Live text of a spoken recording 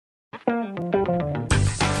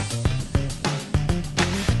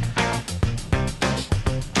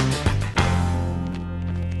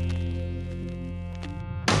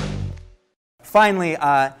Finally,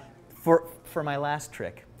 for my last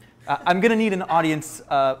trick, I'm going to need an audience,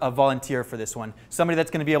 a volunteer for this one. Somebody that's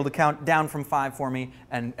going to be able to count down from 5 for me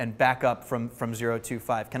and back up from 0 to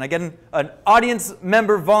 5. Can I get an audience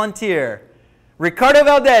member volunteer? Ricardo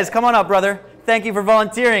Valdez, come on up, brother. Thank you for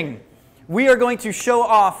volunteering. We are going to show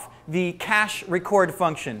off the cache record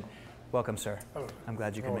function. Welcome, sir. Hello. I'm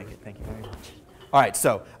glad you could make it. Thank you very much. All right,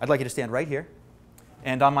 so I'd like you to stand right here.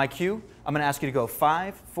 And on my cue, I'm going to ask you to go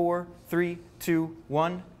 5, 4, 3, 2,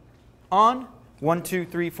 1, on. 1, 2,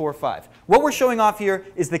 3, 4, 5. What we're showing off here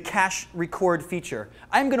is the cache record feature.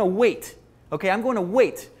 I'm going to wait, okay? I'm going to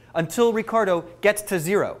wait until Ricardo gets to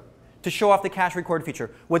 0 to show off the cache record feature.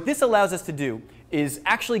 What this allows us to do is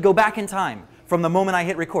actually go back in time from the moment I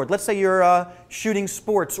hit record. Let's say you're shooting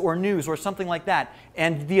sports or news or something like that,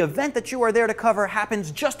 and the event that you are there to cover happens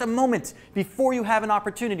just a moment before you have an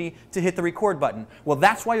opportunity to hit the record button. Well,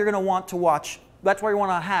 that's why you're going to want to watch, that's why you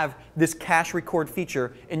want to have this cache record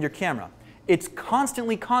feature in your camera. It's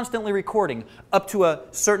constantly recording up to a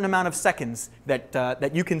certain amount of seconds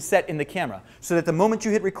that you can set in the camera, so that the moment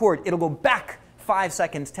you hit record, it'll go back 5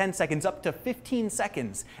 seconds, 10 seconds, up to 15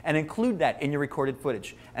 seconds, and include that in your recorded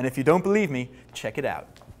footage. And if you don't believe me, check it out.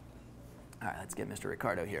 All right, let's get Mr.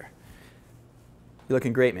 Ricardo here. You're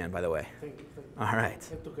looking great, man, by the way. Thank you. All right.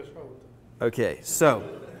 Okay, so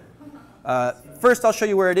first I'll show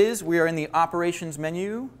you where it is. We are in the Operations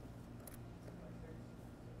menu.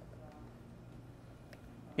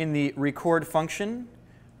 In the record function,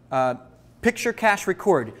 picture cache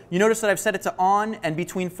record. You notice that I've set it to on and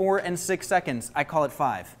between 4 and 6 seconds. I call it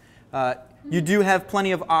 5. You do have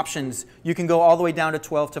plenty of options. You can go all the way down to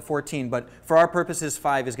 12 to 14, but for our purposes,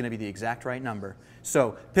 5 is going to be the exact right number.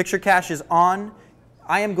 So picture cache is on.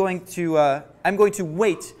 I'm going to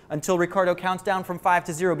wait until Ricardo counts down from 5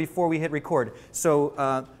 to 0 before we hit record.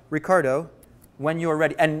 So Ricardo, when you are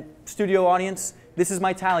ready, and studio audience, this is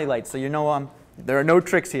my tally light, so you know there are no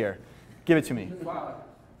tricks here. Give it to me. 5,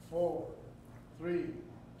 4, 3,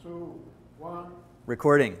 2, 1.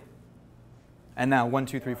 Recording. And now 1,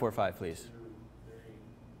 2, 3, 4, 5, please.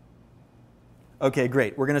 Okay,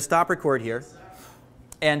 great. We're going to stop record here.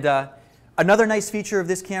 And another nice feature of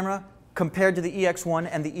this camera, compared to the EX1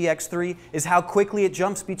 and the EX3, is how quickly it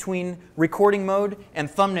jumps between recording mode and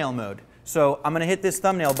thumbnail mode. So I'm going to hit this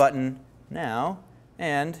thumbnail button now,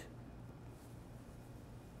 and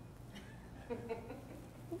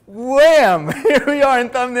wham! Here we are in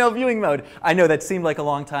thumbnail viewing mode. I know that seemed like a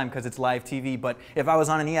long time because it's live TV, but if I was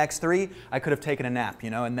on an EX3, I could have taken a nap,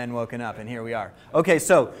 and then woken up, and here we are. Okay,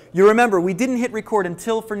 so you remember we didn't hit record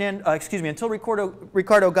until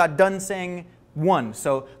Ricardo got done saying 1.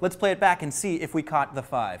 So let's play it back and see if we caught the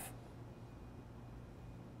 5.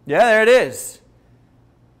 Yeah, there it is.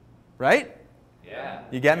 Right? Yeah.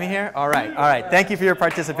 You get me here? All right, all right. Thank you for your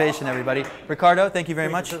participation, everybody. Ricardo, thank you very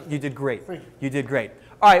much. You did great. You did great.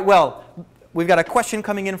 All right, well, we've got a question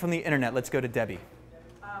coming in from the internet. Let's go to Debbie.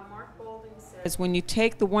 Mark Bolden says, when you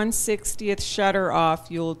take the 1/60th shutter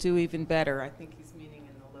off, you'll do even better. I think he's meaning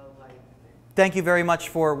in the low light. Thank you very much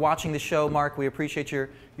for watching the show, Mark. We appreciate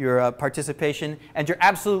your participation. And you're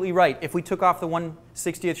absolutely right. If we took off the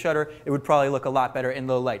 1/60th shutter, it would probably look a lot better in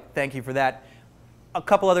low light. Thank you for that. A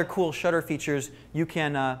couple other cool shutter features. You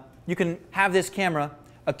can have this camera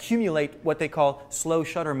accumulate what they call slow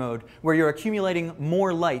shutter mode, where you're accumulating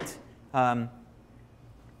more light.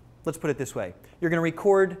 Let's put it this way. You're going to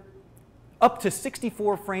record up to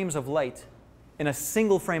 64 frames of light in a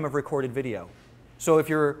single frame of recorded video. So if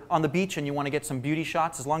you're on the beach and you want to get some beauty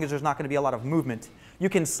shots, as long as there's not going to be a lot of movement, you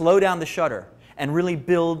can slow down the shutter and really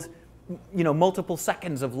build multiple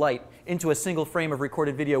seconds of light into a single frame of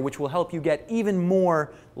recorded video, which will help you get even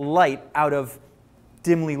more light out of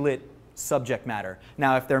dimly lit subject matter.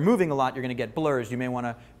 Now, if they're moving a lot, you're going to get blurs. You may want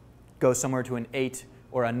to go somewhere to an 8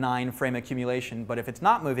 or a 9 frame accumulation. But if it's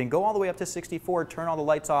not moving, go all the way up to 64, turn all the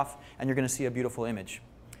lights off, and you're going to see a beautiful image.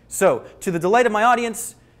 So, to the delight of my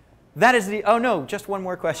audience, that is the, oh no, just one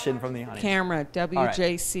more question from the audience. Camera,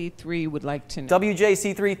 WJC3 would like to know.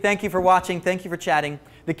 WJC3, thank you for watching. Thank you for chatting.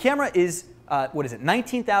 The camera is, what is it,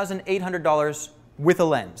 $19,800 with a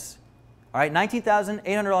lens. All right,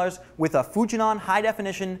 $19,800 with a Fujinon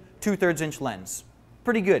high-definition 2/3 inch lens.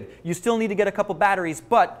 Pretty good. You still need to get a couple batteries,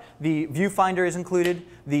 but the viewfinder is included.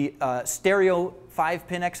 The stereo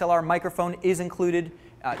 5-pin XLR microphone is included.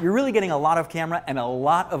 You're really getting a lot of camera and a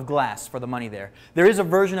lot of glass for the money there. There is a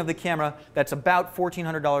version of the camera that's about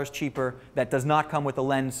 $1,400 cheaper that does not come with a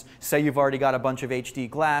lens. Say you've already got a bunch of HD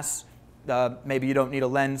glass. maybe you don't need a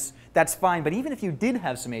lens, that's fine. But even if you did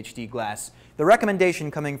have some HD glass, the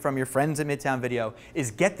recommendation coming from your friends at Midtown Video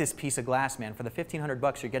is get this piece of glass, man. For the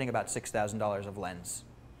 $1,500, you're getting about $6,000 of lens.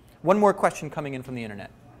 One more question coming in from the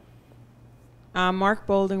internet. Mark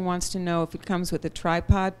Bolding wants to know if it comes with a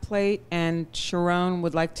tripod plate, and Sharon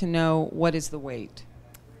would like to know what is the weight.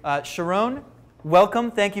 Sharon,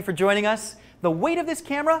 welcome. Thank you for joining us. The weight of this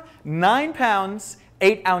camera, 9 pounds,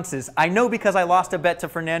 8 ounces. I know because I lost a bet to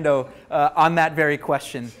Fernando on that very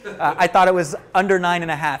question. I thought it was under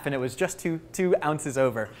 9.5, and it was just 2 ounces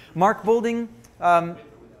over. Mark Bolding,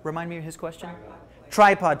 remind me of his question?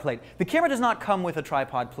 Tripod plate. The camera does not come with a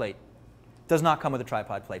tripod plate. Does not come with a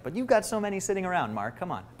tripod plate. But you've got so many sitting around, Mark.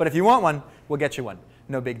 Come on. But if you want one, we'll get you one.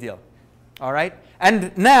 No big deal. All right?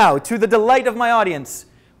 And now, to the delight of my audience,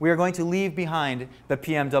 we are going to leave behind the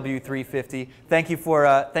PMW350. Thank you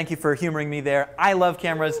for humoring me there. I love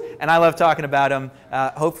cameras, and I love talking about them.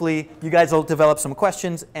 Hopefully, you guys will develop some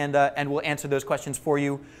questions, and we'll answer those questions for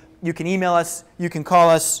you. You can email us. You can call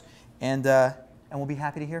us, and we'll be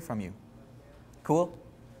happy to hear from you. Cool?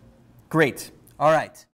 Great. All right.